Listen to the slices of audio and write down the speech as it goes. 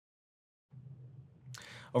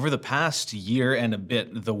Over the past year and a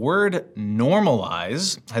bit, the word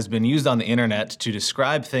normalize has been used on the internet to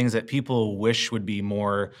describe things that people wish would be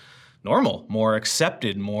more normal, more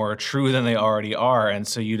accepted, more true than they already are. And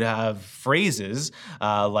so you'd have phrases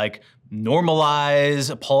like normalize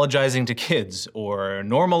apologizing to kids, or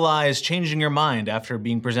normalize changing your mind after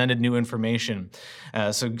being presented new information.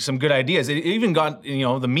 So some good ideas. It even got,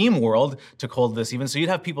 the meme world took hold of this even. So you'd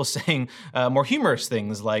have people saying more humorous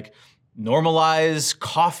things like, normalize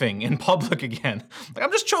coughing in public again. Like,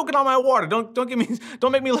 I'm just choking on my water.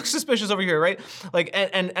 Don't make me look suspicious over here, right? Like,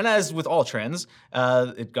 and as with all trends,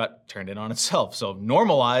 it got turned in on itself. So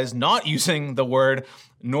normalize not using the word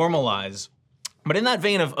normalize. But in that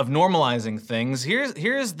vein of normalizing things,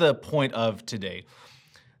 here's the point of today,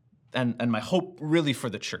 and my hope really for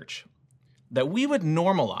the church, that we would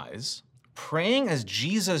normalize praying as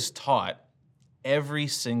Jesus taught every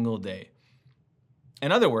single day.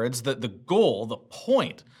 In other words, the goal, the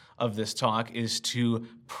point of this talk is to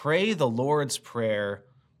pray the Lord's Prayer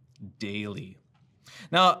daily.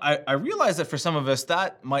 Now, I realize that for some of us,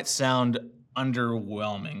 that might sound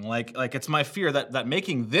underwhelming. Like it's my fear that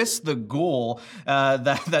making this the goal,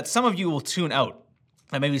 that some of you will tune out.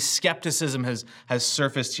 And maybe skepticism has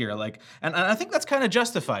surfaced here. And I think that's kind of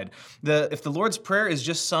justified. If the Lord's Prayer is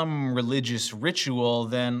just some religious ritual,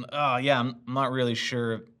 then I'm not really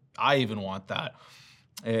sure I even want that.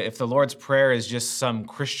 If the Lord's Prayer is just some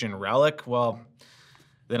Christian relic, well,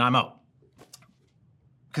 then I'm out.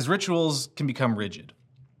 Because rituals can become rigid,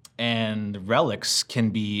 and relics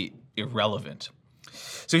can be irrelevant.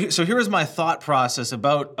 So here is my thought process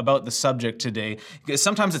about the subject today.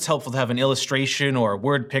 Sometimes it's helpful to have an illustration or a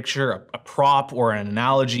word picture, a prop or an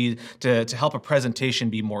analogy to help a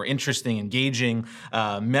presentation be more interesting, engaging,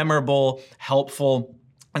 memorable, helpful.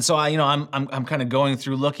 And so I'm kind of going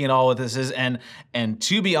through looking at all what this is, and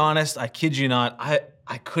to be honest, I kid you not,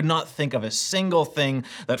 I could not think of a single thing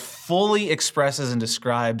that fully expresses and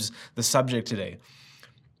describes the subject today.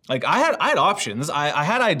 Like I had options, I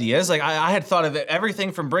had ideas, like I had thought of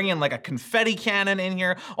everything from bringing like a confetti cannon in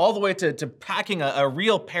here, all the way to packing a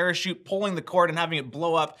real parachute, pulling the cord and having it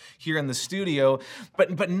blow up here in the studio,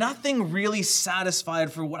 but nothing really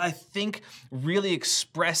satisfied for what I think really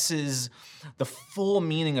expresses the full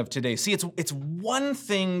meaning of today. See, it's one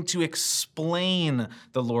thing to explain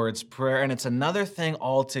the Lord's Prayer, and it's another thing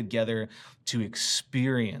altogether to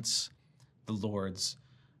experience the Lord's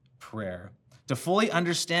Prayer. To fully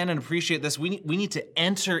understand and appreciate this, we need to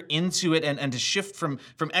enter into it and to shift from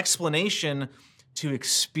explanation to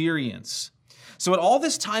experience. So what all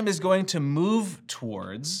this time is going to move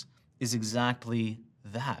towards is exactly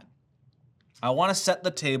that. I want to set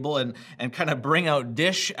the table and kind of bring out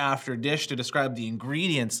dish after dish to describe the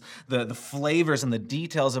ingredients, the flavors, and the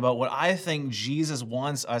details about what I think Jesus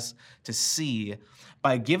wants us to see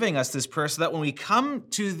by giving us this prayer, so that when we come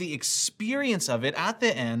to the experience of it at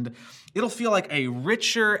the end, it'll feel like a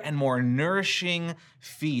richer and more nourishing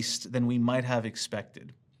feast than we might have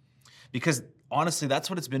expected. Because honestly, that's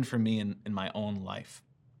what it's been for me in my own life.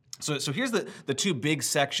 So here's the two big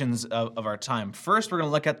sections of our time. First, we're going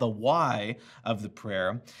to look at the why of the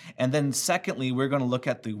prayer. And then secondly, we're going to look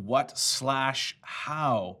at the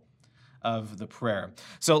what/how of the prayer.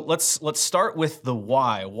 So let's start with the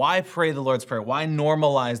why. Why pray the Lord's Prayer? Why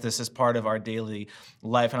normalize this as part of our daily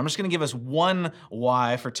life? And I'm just going to give us one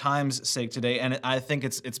why for time's sake today, and I think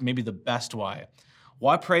it's maybe the best why.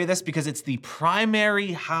 Why pray this? Because it's the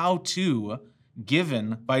primary how-to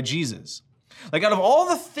given by Jesus. Like, out of all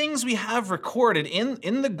the things we have recorded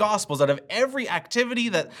in the Gospels, out of every activity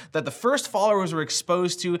that the first followers were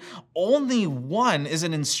exposed to, only one is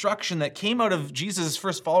an instruction that came out of Jesus'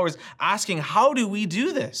 first followers asking, how do we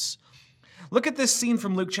do this? Look at this scene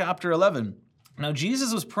from Luke chapter 11. Now,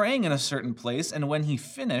 Jesus was praying in a certain place, and when he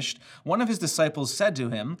finished, one of his disciples said to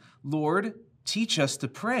him, Lord, teach us to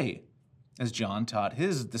pray, as John taught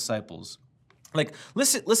his disciples. Like,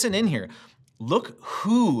 listen in here. Look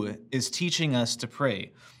who is teaching us to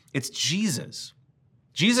pray. It's Jesus.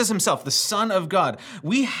 Jesus himself, the Son of God.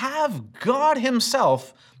 We have God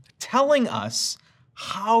himself telling us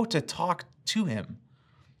how to talk to him.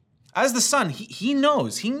 As the Son, he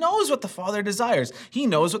knows what the Father desires. He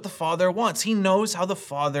knows what the Father wants. He knows how the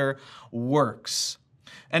Father works.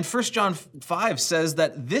 And 1 John 5 says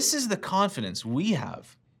that this is the confidence we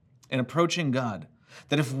have in approaching God,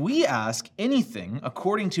 that if we ask anything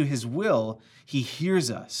according to his will, he hears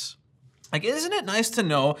us. Like, isn't it nice to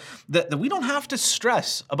know that we don't have to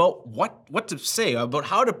stress about what to say, about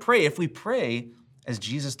how to pray if we pray as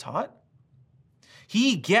Jesus taught?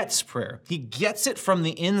 He gets prayer. He gets it from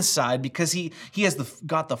the inside because he has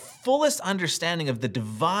got the fullest understanding of the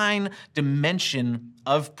divine dimension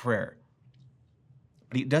of prayer.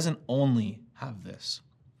 But he doesn't only have this.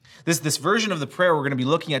 This version of the prayer we're going to be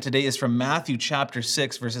looking at today is from Matthew chapter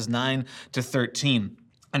 6, verses 9 to 13.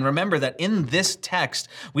 And remember that in this text,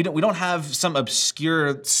 we don't have some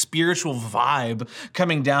obscure spiritual vibe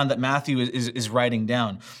coming down that Matthew is writing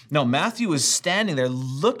down. No, Matthew is standing there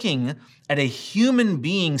looking at a human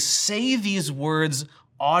being say these words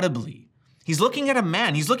audibly. He's looking at a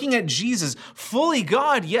man. He's looking at Jesus, fully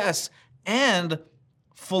God, yes, and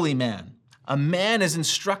fully man. A man is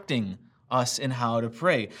instructing us in how to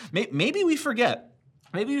pray. Maybe we forget.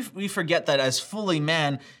 Maybe we forget that as fully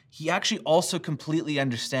man, he actually also completely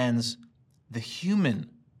understands the human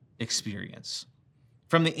experience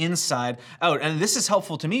from the inside out. And this is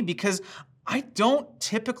helpful to me because I don't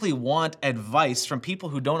typically want advice from people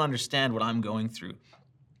who don't understand what I'm going through.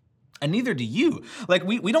 And neither do you. Like,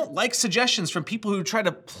 we don't like suggestions from people who try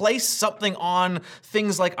to place something on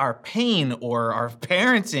things like our pain or our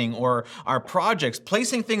parenting or our projects,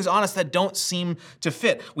 placing things on us that don't seem to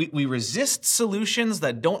fit. We resist solutions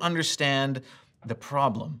that don't understand the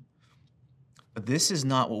problem. But this is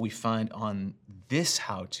not what we find on this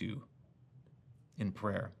how-to in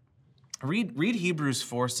prayer. Read Hebrews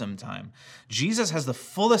 4 sometime. Jesus has the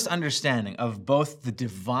fullest understanding of both the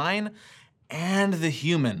divine and the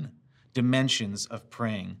human dimensions of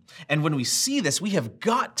praying. And when we see this, we have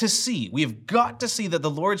got to see that the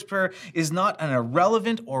Lord's Prayer is not an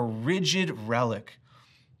irrelevant or rigid relic.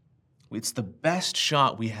 It's the best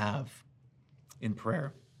shot we have in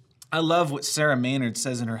prayer. I love what Sarah Maynard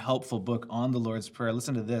says in her helpful book on the Lord's Prayer.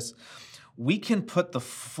 Listen to this. We can put the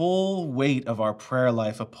full weight of our prayer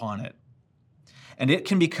life upon it. And it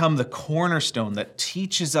can become the cornerstone that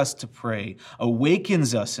teaches us to pray,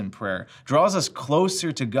 awakens us in prayer, draws us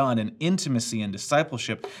closer to God in intimacy and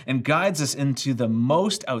discipleship, and guides us into the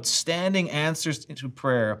most outstanding answers to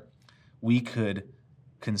prayer we could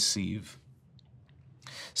conceive.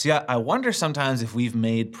 See, I wonder sometimes if we've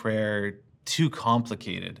made prayer too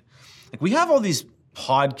complicated. Like, we have all these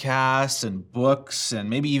podcasts and books and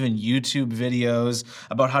maybe even YouTube videos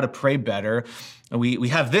about how to pray better. We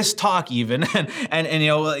have this talk even, and you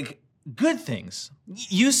know, like, good things,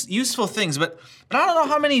 useful things, but I don't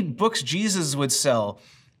know how many books Jesus would sell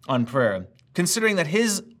on prayer, considering that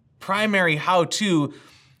his primary how-to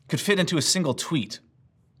could fit into a single tweet.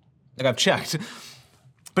 Like, I've checked.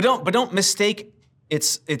 But don't mistake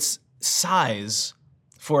its size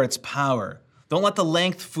for its power. Don't let the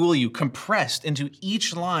length fool you. Compressed into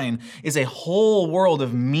each line is a whole world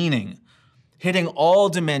of meaning, hitting all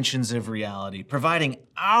dimensions of reality, providing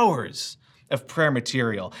hours of prayer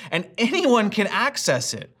material. And anyone can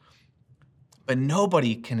access it, but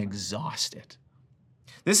nobody can exhaust it.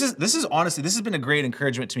 This is honestly, this has been a great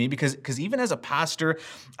encouragement to me because even as a pastor,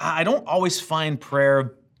 I don't always find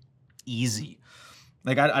prayer easy.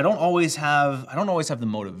 Like, I don't always have the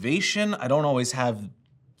motivation. I don't always have,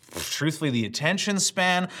 truthfully, the attention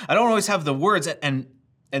span. I don't always have the words. And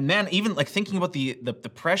man, even like thinking about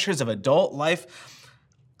the pressures of adult life,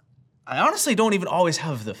 I honestly don't even always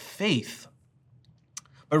have the faith.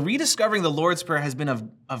 But rediscovering the Lord's Prayer has been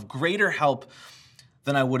of greater help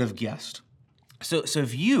than I would have guessed. So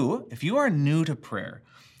if you are new to prayer,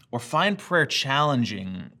 or find prayer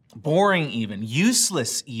challenging, boring even,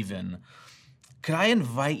 useless even, could I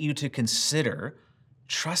invite you to consider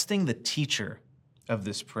trusting the teacher of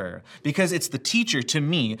this prayer? Because it's the teacher, to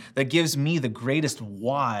me, that gives me the greatest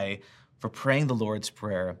why for praying the Lord's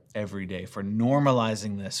Prayer every day, for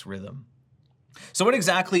normalizing this rhythm. So what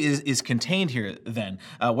exactly is contained here then?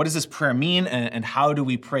 What does this prayer mean, and how do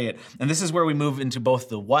we pray it? And this is where we move into both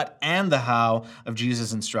the what and the how of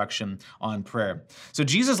Jesus' instruction on prayer. So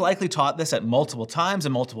Jesus likely taught this at multiple times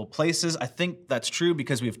in multiple places. I think that's true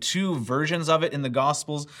because we have two versions of it in the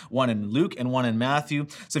Gospels, one in Luke and one in Matthew.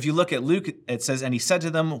 So if you look at Luke, it says, "And he said to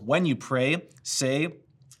them, when you pray, say,"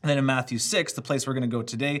 and then in Matthew 6, the place we're going to go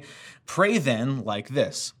today, "Pray then like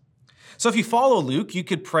this." So if you follow Luke, you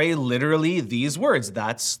could pray literally these words.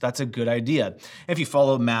 That's a good idea. If you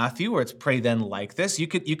follow Matthew, where it's "pray then like this," you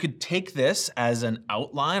could take this as an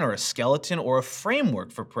outline or a skeleton or a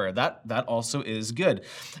framework for prayer. That also is good.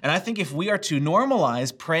 And I think if we are to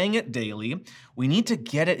normalize praying it daily, we need to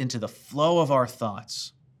get it into the flow of our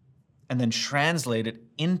thoughts and then translate it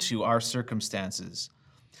into our circumstances.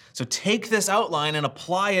 So take this outline and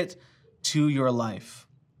apply it to your life.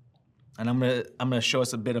 And I'm gonna show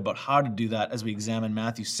us a bit about how to do that as we examine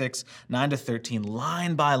Matthew 6, 9 to 13,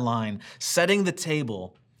 line by line, setting the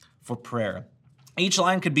table for prayer. Each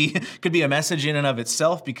line could be a message in and of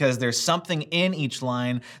itself, because there's something in each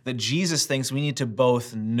line that Jesus thinks we need to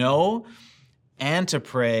both know and to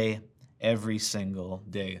pray every single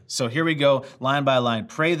day. So here we go, line by line.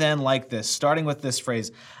 Pray then like this, starting with this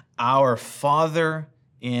phrase, "Our Father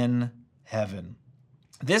in heaven."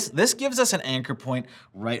 This gives us an anchor point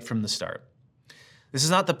right from the start. This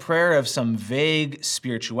is not the prayer of some vague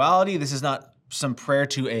spirituality. This is not some prayer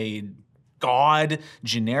to a God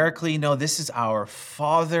generically. No, this is our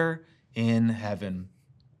Father in heaven.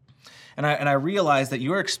 And I realize that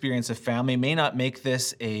your experience of family may not make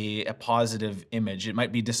this a positive image. It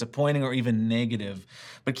might be disappointing or even negative.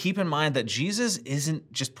 But keep in mind that Jesus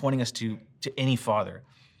isn't just pointing us to any father.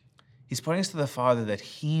 He's pointing us to the Father that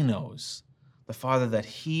he knows, the Father that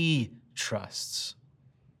he trusts,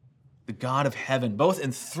 the God of heaven, both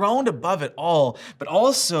enthroned above it all, but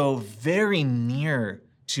also very near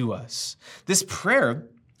to us. This prayer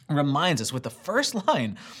reminds us with the first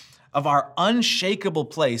line of our unshakable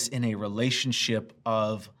place in a relationship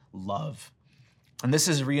of love. And this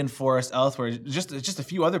is reinforced elsewhere. Just a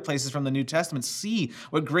few other places from the New Testament see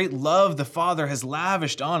what great love the Father has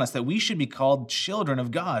lavished on us, that we should be called children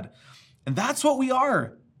of God. And that's what we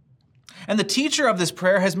are. And the teacher of this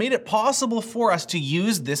prayer has made it possible for us to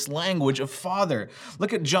use this language of Father.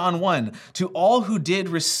 Look at John 1. To all who did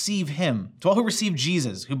receive him, to all who received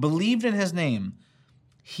Jesus, who believed in his name,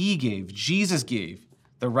 Jesus gave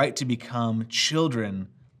the right to become children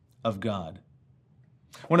of God.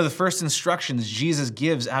 One of the first instructions Jesus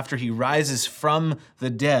gives after he rises from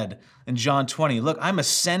the dead in John 20, look, I'm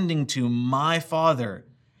ascending to my Father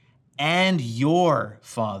and your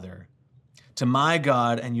Father, to my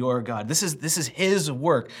God and your God. This is his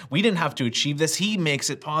work. We didn't have to achieve this. He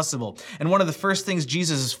makes it possible. And one of the first things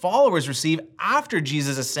Jesus' followers receive after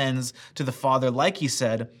Jesus ascends to the Father, like he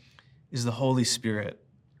said, is the Holy Spirit.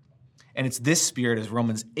 And it's this Spirit, as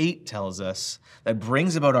Romans 8 tells us, that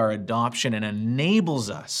brings about our adoption and enables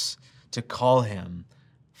us to call him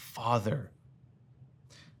Father.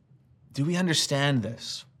 Do we understand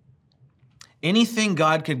this? Anything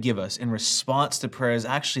God could give us in response to prayer is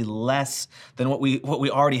actually less than what we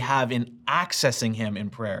already have in accessing him in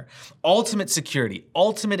prayer. Ultimate security,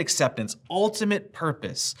 ultimate acceptance, ultimate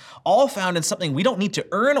purpose, all found in something we don't need to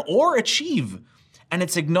earn or achieve. And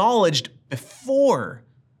it's acknowledged before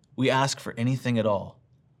we ask for anything at all.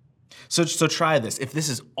 So try this. If this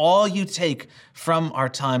is all you take from our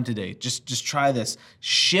time today, just try this.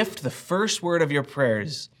 Shift the first word of your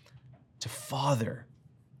prayers to Father.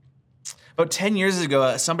 About 10 years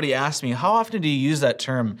ago, somebody asked me, how often do you use that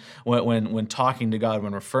term when talking to God,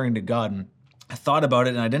 when referring to God? And I thought about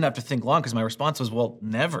it, and I didn't have to think long, because my response was, well,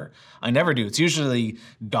 never. I never do. It's usually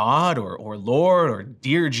God or Lord or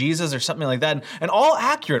dear Jesus or something like that. And all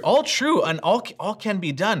accurate, all true, and all can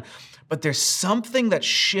be done. But there's something that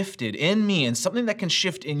shifted in me and something that can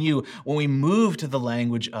shift in you when we move to the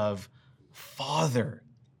language of Father.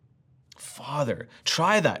 Father.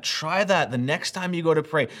 Try that the next time you go to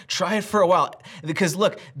pray. Try it for a while. Because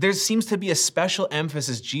look, there seems to be a special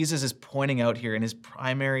emphasis Jesus is pointing out here in his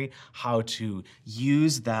primary how to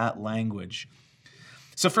use that language.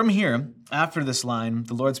 So from here, after this line,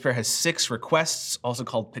 the Lord's Prayer has 6 requests, also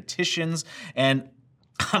called petitions, and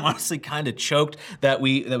I'm honestly kind of choked that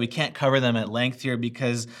we can't cover them at length here,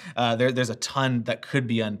 because there's a ton that could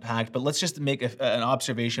be unpacked. But let's just make an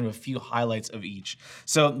observation of a few highlights of each.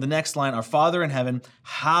 So the next line, our Father in heaven,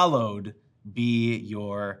 hallowed be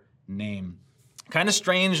your name. Kind of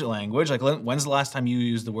strange language. Like, when's the last time you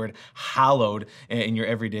used the word hallowed in your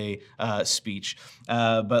everyday speech?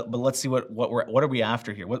 But let's see what are we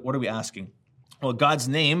after here? What are we asking? Well, God's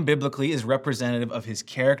name biblically is representative of his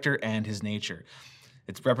character and his nature.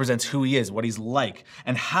 It represents who he is, what he's like.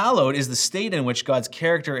 And hallowed is the state in which God's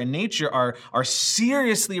character and nature are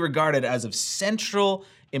seriously regarded as of central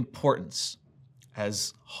importance,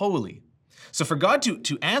 as holy. So for God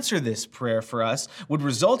to answer this prayer for us would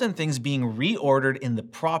result in things being reordered in the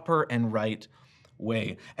proper and right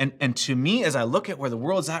way. And to me, as I look at where the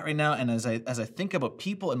world's at right now, and as I think about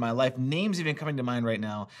people in my life, names even coming to mind right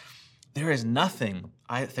now, there is nothing,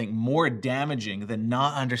 I think, more damaging than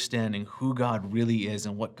not understanding who God really is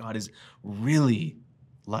and what God is really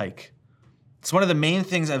like. It's one of the main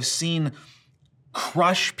things I've seen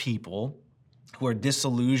crush people who are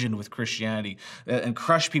disillusioned with Christianity, and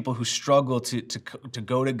crush people who struggle to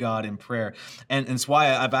go to God in prayer. And it's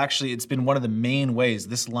why it's been one of the main ways,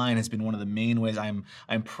 this line has been one of the main ways I'm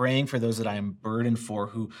praying for those that I am burdened for,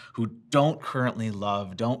 who don't currently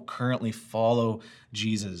love, don't currently follow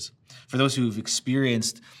Jesus. For those who've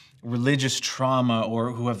experienced religious trauma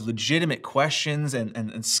or who have legitimate questions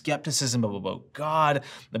and skepticism about God,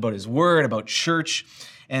 about his word, about church.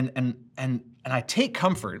 And I take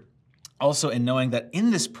comfort also in knowing that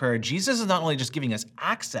in this prayer, Jesus is not only just giving us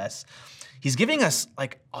access, he's giving us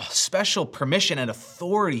like a special permission and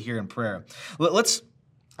authority here in prayer.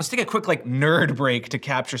 Let's take a quick nerd break to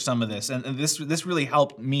capture some of this. And this really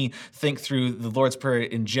helped me think through the Lord's Prayer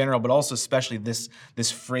in general, but also especially this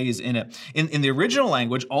phrase in it. In the original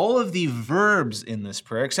language, all of the verbs in this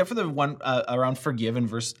prayer, except for the one around forgive in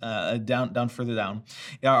verse down further down,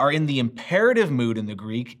 are in the imperative mood in the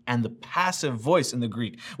Greek and the passive voice in the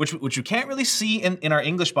Greek, which you can't really see in our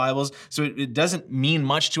English Bibles, so it doesn't mean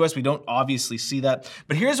much to us. We don't obviously see that.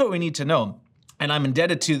 But here's what we need to know. And I'm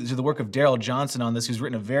indebted to the work of Darrell Johnson on this, who's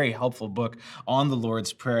written a very helpful book on the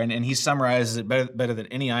Lord's Prayer, and he summarizes it better than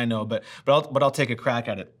any I know, but I'll take a crack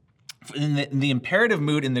at it. In the imperative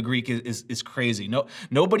mood in the Greek is crazy.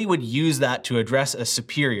 Nobody would use that to address a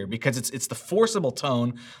superior because it's the forcible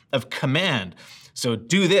tone of command. So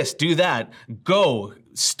do this, do that, go,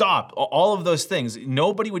 stop, all of those things.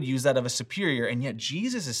 Nobody would use that of a superior, and yet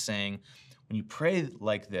Jesus is saying, when you pray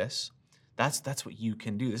like this, that's what you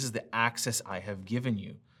can do. This is the access I have given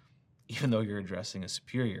you, even though you're addressing a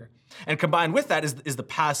superior. And combined with that is the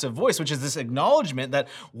passive voice, which is this acknowledgement that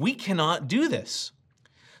we cannot do this.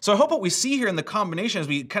 So I hope what we see here in the combination as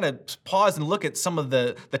we kind of pause and look at some of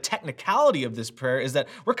the technicality of this prayer is that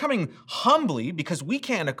we're coming humbly because we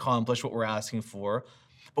can't accomplish what we're asking for,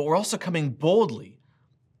 but we're also coming boldly.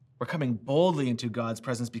 We're coming boldly into God's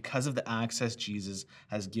presence because of the access Jesus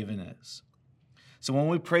has given us. So when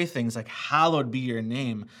we pray things like, hallowed be your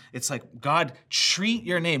name, it's like, God, treat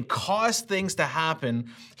your name, cause things to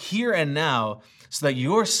happen here and now so that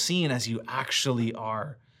you're seen as you actually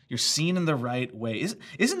are. You're seen in the right way.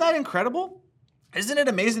 Isn't that incredible? Isn't it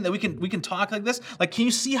amazing that we can talk like this? Can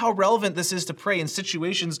you see how relevant this is to pray in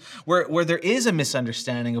situations where there is a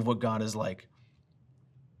misunderstanding of what God is like?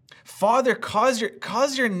 Father, cause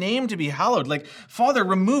your name to be hallowed. Father,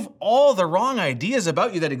 remove all the wrong ideas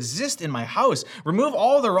about you that exist in my house. Remove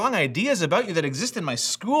all the wrong ideas about you that exist in my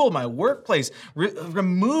school, my workplace.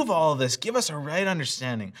 Remove all of this. Give us a right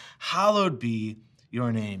understanding. Hallowed be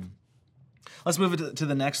your name. Let's move it to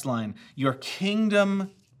the next line. Your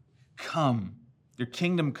kingdom come. Your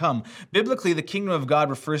kingdom come. Biblically, the kingdom of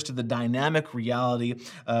God refers to the dynamic reality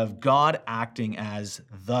of God acting as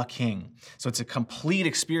the king. So it's a complete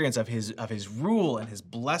experience of his rule and his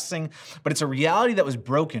blessing, but it's a reality that was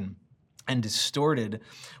broken and distorted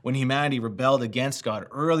when humanity rebelled against God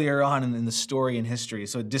earlier on in the story and history.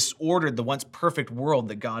 So it disordered the once perfect world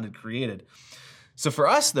that God had created. So for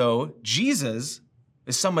us, though, Jesus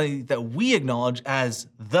is somebody that we acknowledge as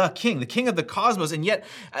the king of the cosmos, and yet,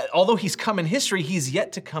 although he's come in history, he's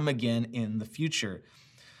yet to come again in the future.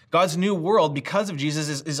 God's new world, because of Jesus,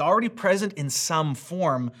 is already present in some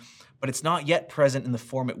form, but it's not yet present in the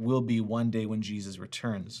form it will be one day when Jesus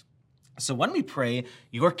returns. So when we pray,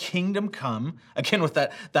 your kingdom come, again with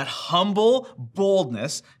that humble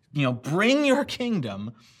boldness, bring your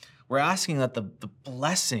kingdom, we're asking that the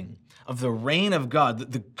blessing of the reign of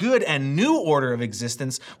God, the good and new order of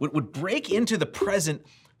existence would break into the present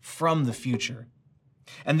from the future.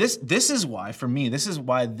 And this is why, for me,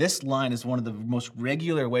 this line is one of the most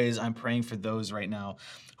regular ways I'm praying for those right now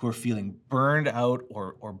who are feeling burned out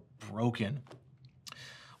or broken.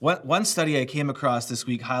 One study I came across this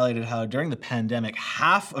week highlighted how during the pandemic,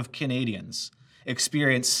 half of Canadians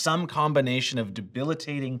experienced some combination of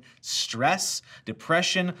debilitating stress,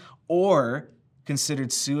 depression, or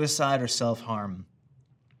considered suicide or self-harm.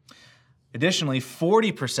 Additionally,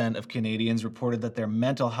 40% of Canadians reported that their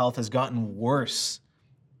mental health has gotten worse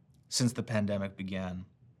since the pandemic began.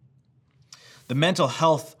 The Mental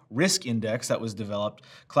Health Risk Index that was developed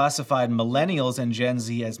classified millennials and Gen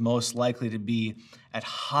Z as most likely to be at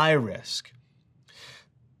high risk.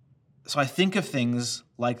 So I think of things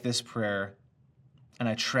like this prayer and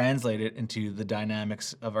I translate it into the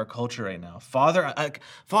dynamics of our culture right now. Father,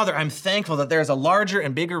 I'm thankful that there is a larger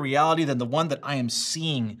and bigger reality than the one that I am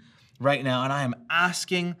seeing right now, and I'm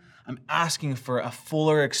asking for a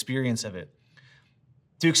fuller experience of it.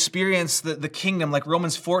 To experience the kingdom like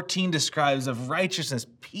Romans 14 describes of righteousness,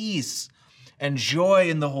 peace, and joy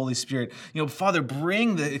in the Holy Spirit. Father,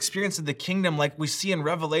 bring the experience of the kingdom like we see in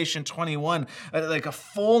Revelation 21, like a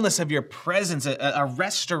fullness of your presence, a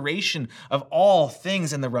restoration of all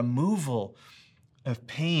things and the removal of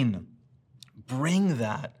pain. Bring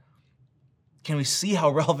that. Can we see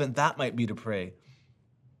how relevant that might be to pray?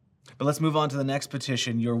 But let's move on to the next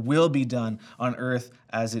petition. Your will be done on earth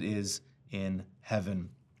as it is in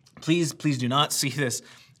heaven. Please do not see this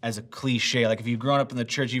as a cliche. Like if you've grown up in the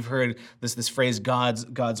church, you've heard this phrase,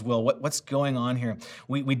 God's will. What's going on here?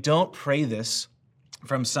 We don't pray this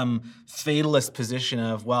from some fatalist position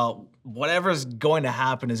of, well, whatever's going to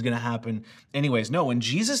happen is going to happen anyways. No, when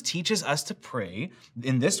Jesus teaches us to pray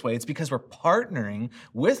in this way, it's because we're partnering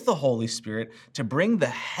with the Holy Spirit to bring the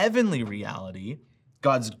heavenly reality,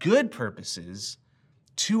 God's good purposes,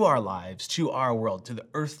 to our lives, to our world, to the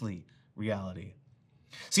earthly reality.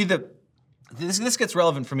 See, this gets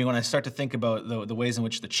relevant for me when I start to think about the ways in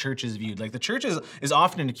which the church is viewed. Like the church is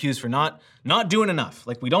often accused for not doing enough.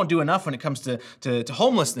 Like we don't do enough when it comes to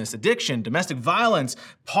homelessness, addiction, domestic violence,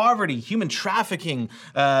 poverty, human trafficking,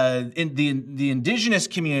 in the indigenous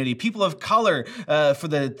community, people of color, for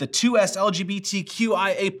the 2S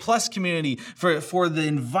LGBTQIA plus community, for the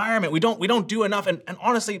environment. We don't do enough. And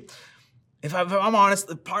honestly, if I'm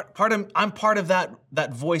honest, I'm part of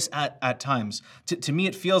that voice at times. To me,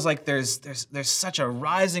 it feels like there's such a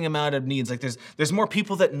rising amount of needs. Like there's more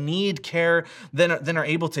people that need care than are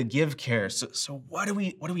able to give care. So what do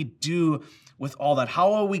we do with all that? How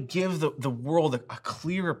will we give the world a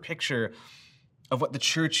clearer picture of what the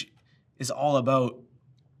church is all about?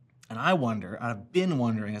 And I've been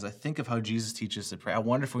wondering as I think of how Jesus teaches to pray, I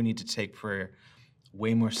wonder if we need to take prayer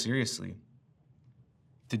way more seriously.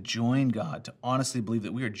 To join God, to honestly believe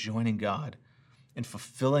that we are joining God in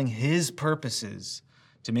fulfilling His purposes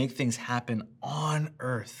to make things happen on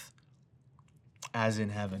earth as in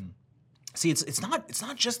heaven. See, it's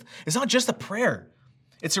not just a prayer.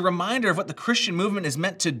 It's a reminder of what the Christian movement is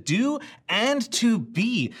meant to do and to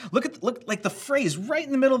be. Look like the phrase right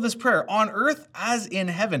in the middle of this prayer, on earth as in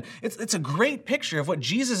heaven. It's a great picture of what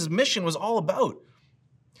Jesus' mission was all about.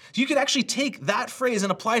 You could actually take that phrase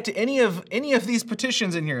and apply it to any of these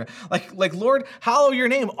petitions in here. Like Lord, hallow your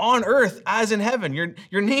name on earth as in heaven.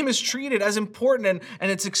 Your name is treated as important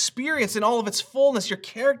and it's experienced in all of its fullness. Your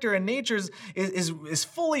character and nature is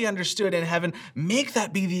fully understood in heaven. Make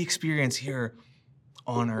that be the experience here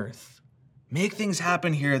on earth. Make things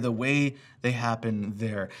happen here the way they happen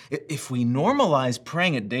there. If we normalize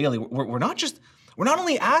praying it daily, we're not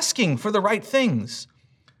only asking for the right things,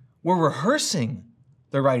 we're rehearsing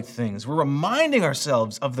the right things. We're reminding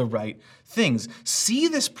ourselves of the right things. See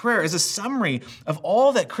this prayer as a summary of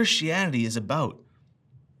all that Christianity is about.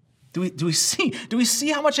 Do we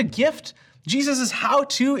see how much a gift Jesus'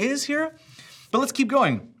 how-to is here? But let's keep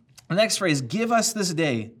going. The next phrase, give us this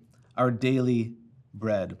day our daily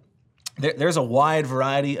bread. There's a wide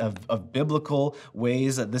variety of biblical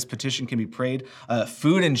ways that this petition can be prayed.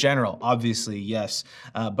 Food in general, obviously, yes,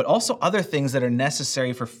 but also other things that are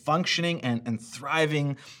necessary for functioning and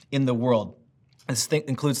thriving in the world. This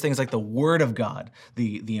includes things like the Word of God,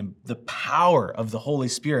 the power of the Holy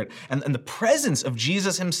Spirit, and the presence of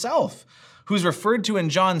Jesus Himself, who's referred to in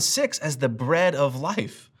John 6 as the bread of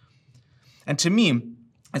life. And to me,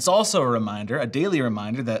 it's also a daily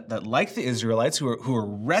reminder that like the Israelites who were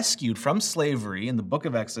rescued from slavery in the book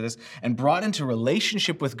of Exodus and brought into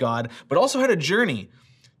relationship with God, but also had a journey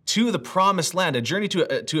to the promised land, a journey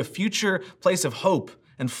to a future place of hope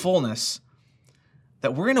and fullness,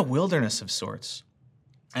 that we're in a wilderness of sorts,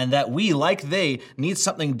 and that we, like they, need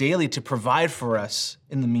something daily to provide for us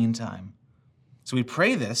in the meantime. So we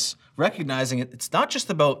pray this, recognizing it's not just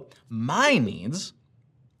about my needs,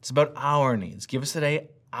 it's about our needs. Give us today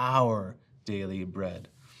our daily bread.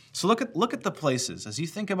 So look at the places, as you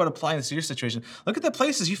think about applying this to your situation, look at the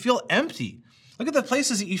places you feel empty. Look at the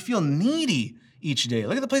places that you feel needy each day.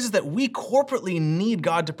 Look at the places that we corporately need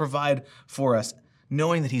God to provide for us,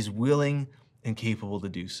 knowing that He's willing and capable to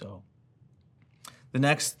do so. The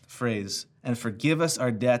next phrase, and forgive us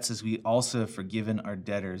our debts as we also have forgiven our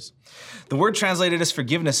debtors. The word translated as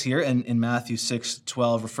forgiveness here in Matthew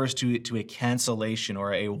 6:12 refers to a cancellation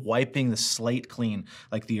or a wiping the slate clean,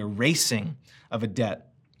 like the erasing of a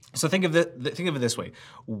debt. So think of it this way.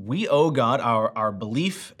 We owe God our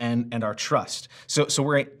belief and our trust. So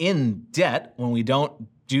we're in debt when we don't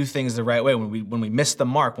do things the right way, when we miss the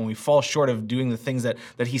mark, when we fall short of doing the things that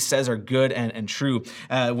He says are good and true,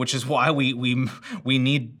 which is why we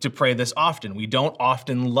need to pray this often. We don't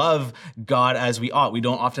often love God as we ought. We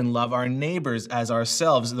don't often love our neighbors as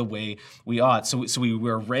ourselves the way we ought. So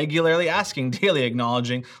we're regularly asking, daily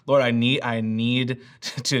acknowledging, Lord, I need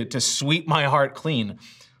to sweep my heart clean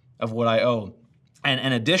of what I owe.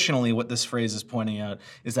 And additionally, what this phrase is pointing out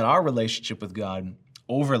is that our relationship with God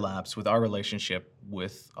overlaps with our relationship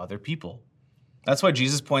with other people. That's why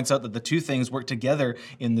Jesus points out that the two things work together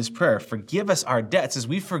in this prayer. Forgive us our debts as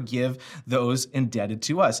we forgive those indebted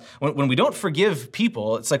to us. When we don't forgive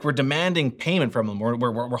people, it's like we're demanding payment from them.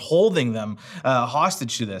 We're holding them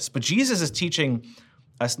hostage to this. But Jesus is teaching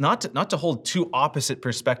us not to hold two opposite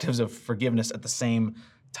perspectives of forgiveness at the same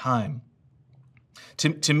time.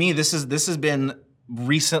 To me, this has been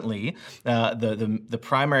recently the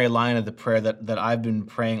primary line of the prayer that I've been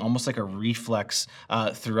praying, almost like a reflex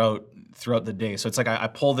throughout the day. So it's like I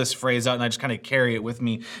pull this phrase out and I just kind of carry it with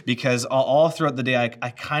me, because all throughout the day I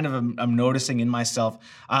kind of am noticing in myself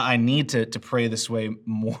I need to pray this way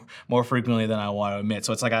more frequently than I want to admit.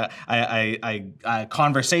 So it's like a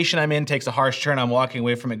conversation I'm in takes a harsh turn. I'm walking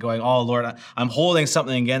away from it going, oh Lord, I'm holding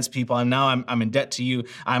something against people. I'm in debt to you.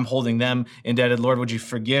 I'm holding them indebted. Lord, would you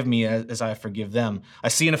forgive me as I forgive them? I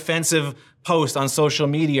see an offensive post on social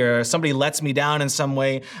media, or somebody lets me down in some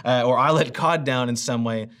way, or I let God down in some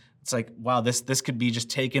way. It's like, wow, this could be just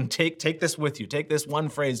taken. Take this with you. Take this one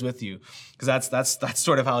phrase with you, because that's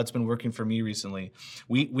sort of how it's been working for me recently.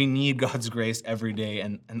 We need God's grace every day,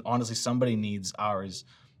 and honestly, somebody needs ours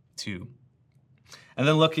too. And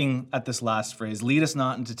then looking at this last phrase, lead us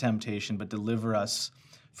not into temptation, but deliver us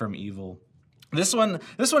from evil. This one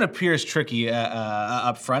appears tricky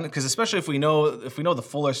up front, because especially if we know the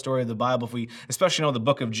fuller story of the Bible, if we especially know the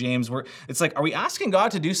book of James, it's like, are we asking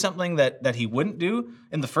God to do something that He wouldn't do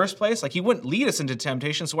in the first place? Like, He wouldn't lead us into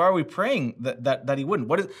temptation, so why are we praying that He wouldn't?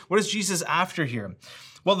 What is Jesus after here?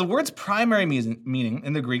 Well, the word's primary meaning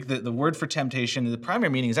in the Greek, the word for temptation, the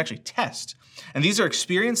primary meaning is actually test. And these are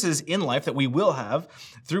experiences in life that we will have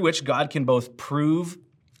through which God can both prove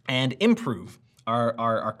and improve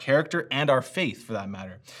our character and our faith, for that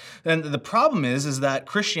matter. And the problem is that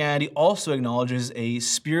Christianity also acknowledges a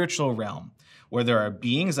spiritual realm where there are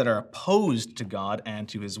beings that are opposed to God and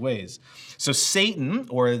to His ways. So Satan,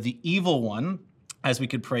 or the evil one, as we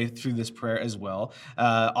could pray through this prayer as well,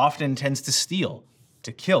 often intends to steal,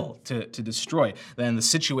 to kill, to destroy. Then the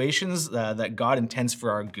situations that God intends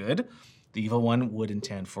for our good, the evil one would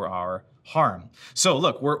intend for our harm. So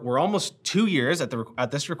look, we're almost 2 years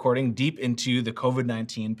at this recording deep into the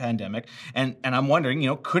COVID-19 pandemic, and I'm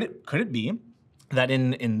wondering, could it be that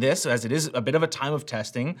in this, as it is a bit of a time of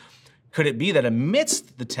testing, could it be that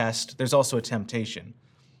amidst the test there's also a temptation?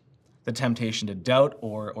 The temptation to doubt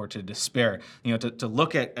or to despair, to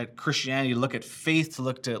look at Christianity, to look at faith, to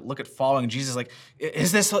look at following Jesus. Like,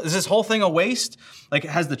 is this whole thing a waste? Like,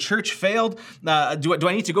 has the church failed? Do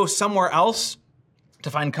I need to go somewhere else to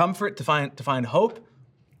find comfort, to find hope?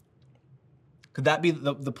 Could that be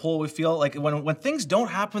the pull we feel? Like, when things don't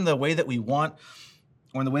happen the way that we want,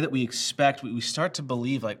 or in the way that we expect, we start to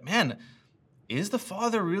believe, like, man, is the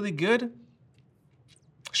Father really good?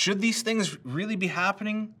 Should these things really be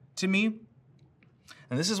happening to me?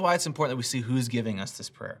 And this is why it's important that we see who's giving us this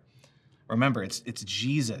prayer. Remember, it's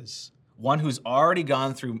Jesus, one who's already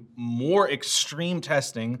gone through more extreme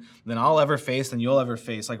testing than I'll ever face, than you'll ever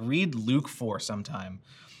face. Like, read Luke 4 sometime.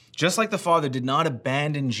 Just like the Father did not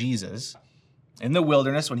abandon Jesus in the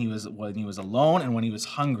wilderness when he was alone and when he was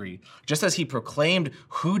hungry, just as He proclaimed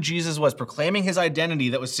who Jesus was, proclaiming His identity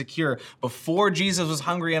that was secure before Jesus was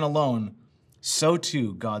hungry and alone, so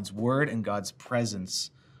too God's word and God's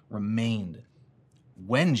presence remained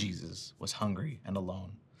when Jesus was hungry and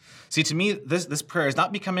alone. See, to me, this prayer is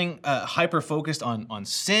not becoming hyper-focused on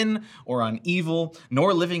sin or on evil,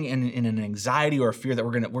 nor living in an anxiety or a fear that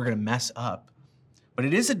we're gonna mess up. But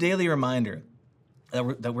it is a daily reminder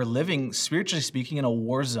that we're living, spiritually speaking, in a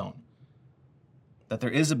war zone, that there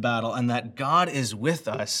is a battle, and that God is with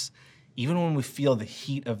us even when we feel the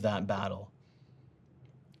heat of that battle.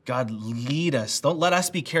 God, lead us. Don't let us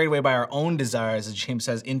be carried away by our own desires, as James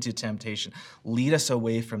says, into temptation. Lead us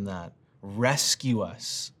away from that. Rescue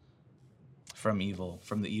us from evil,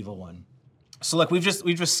 from the evil one. So look, we've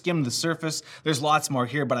just skimmed the surface. There's lots more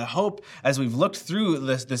here, but I hope as we've looked through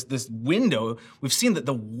this window, we've seen that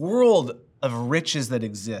the world of riches that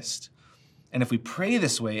exist. And if we pray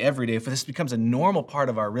this way every day, if this becomes a normal part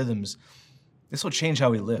of our rhythms, this will change how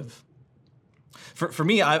we live. For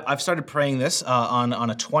me, I've started praying this on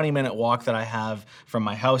a 20-minute walk that I have from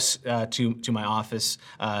my house to my office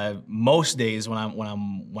most days when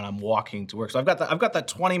I'm walking to work. So I've got that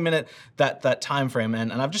 20-minute that time frame,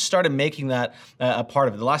 and I've just started making that a part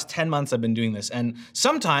of it. The last 10 months I've been doing this, and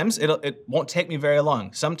sometimes it won't take me very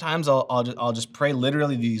long. Sometimes I'll just pray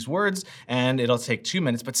literally these words, and it'll take 2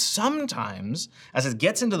 minutes. But sometimes, as it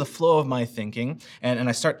gets into the flow of my thinking, and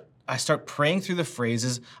I start praying through the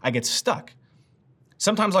phrases, I get stuck.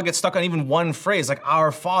 Sometimes I'll get stuck on even one phrase, like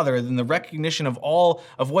Our Father, and the recognition of all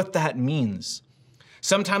of what that means.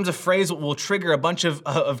 Sometimes a phrase will trigger a bunch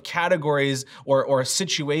of categories or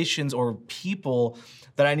situations or people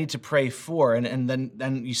that I need to pray for, and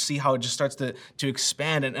then you see how it just starts to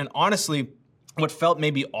expand. And honestly, what felt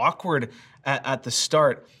maybe awkward at the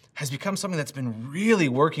start has become something that's been really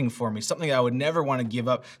working for me, something I would never want to give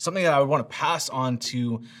up, something that I would want to pass on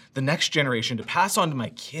to the next generation, to pass on to my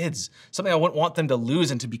kids, something I wouldn't want them to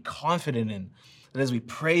lose and to be confident in. That as we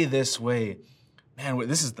pray this way, man,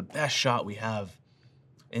 this is the best shot we have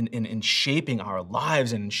in shaping our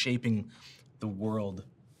lives and in shaping the world.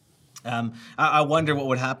 I wonder what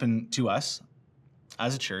would happen to us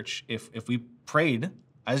as a church if we prayed,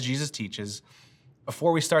 as Jesus teaches,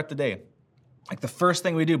 before we start the day. Like the first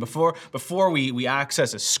thing we do before we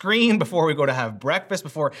access a screen, before we go to have breakfast,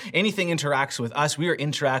 before anything interacts with us, we are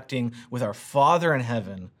interacting with our Father in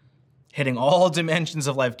heaven, hitting all dimensions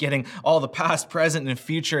of life, getting all the past, present, and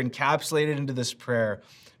future encapsulated into this prayer,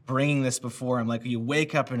 bringing this before Him. Like you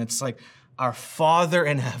wake up and it's like our Father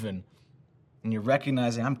in heaven, and you're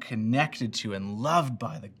recognizing I'm connected to and loved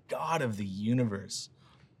by the God of the universe.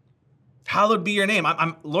 Hallowed be your name.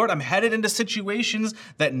 Lord, I'm headed into situations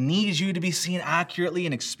that need you to be seen accurately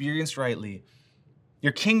and experienced rightly.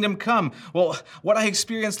 Your kingdom come. Well, what I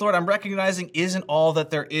experienced, Lord, I'm recognizing isn't all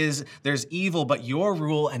that there is. There's evil, but your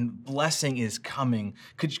rule and blessing is coming.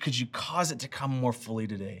 Could you cause it to come more fully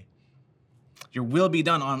today? Your will be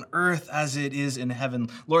done on earth as it is in heaven.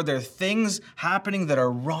 Lord, there are things happening that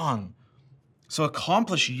are wrong. So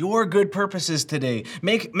accomplish your good purposes today.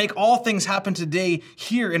 Make all things happen today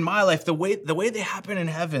here in my life the way they happen in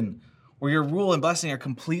heaven, where your rule and blessing are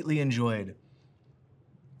completely enjoyed.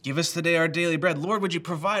 Give us today our daily bread. Lord, would you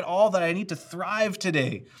provide all that I need to thrive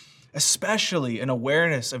today, especially in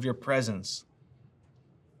awareness of your presence?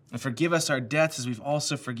 And forgive us our debts as we've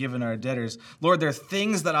also forgiven our debtors. Lord, there are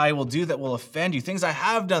things that I will do that will offend you, things I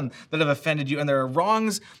have done that have offended you, and there are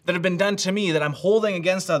wrongs that have been done to me that I'm holding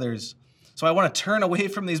against others. So I want to turn away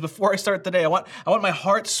from these before I start the day. I want my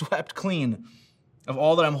heart swept clean of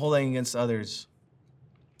all that I'm holding against others.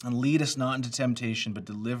 And lead us not into temptation, but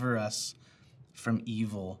deliver us from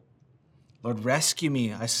evil. Lord, rescue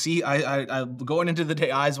me. I going into the day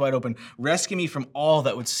eyes wide open. Rescue me from all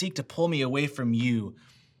that would seek to pull me away from you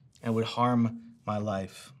and would harm my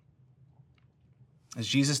life. As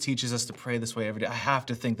Jesus teaches us to pray this way every day, I have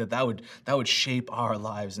to think that would shape our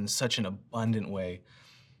lives in such an abundant way.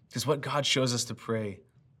 Because what God shows us to pray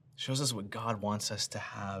shows us what God wants us to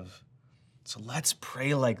have. So let's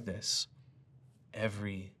pray like this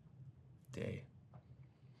every day.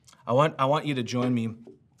 I want you to join me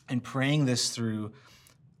in praying this through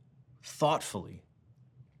thoughtfully.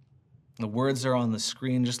 The words are on the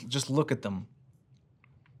screen. Just look at them.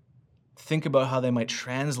 Think about how they might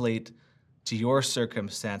translate to your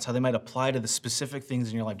circumstance, how they might apply to the specific things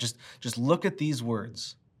in your life. Just look at these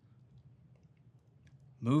words.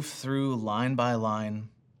 Move through line by line.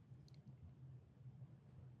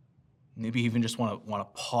 Maybe even just want to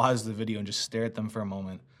pause the video and just stare at them for a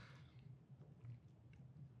moment.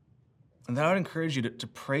 And then I would encourage you to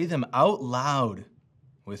pray them out loud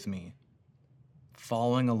with me,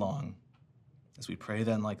 following along as we pray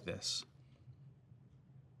then like this.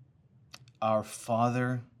 Our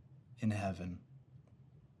Father in heaven,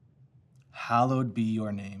 hallowed be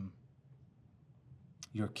your name.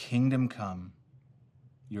 Your kingdom come.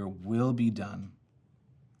 Your will be done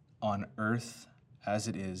on earth as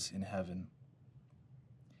it is in heaven.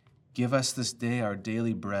 Give us this day our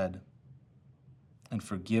daily bread, and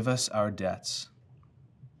forgive us our debts,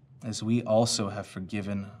 as we also have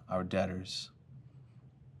forgiven our debtors.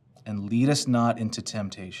 And lead us not into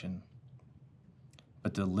temptation,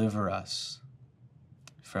 but deliver us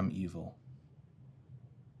from evil.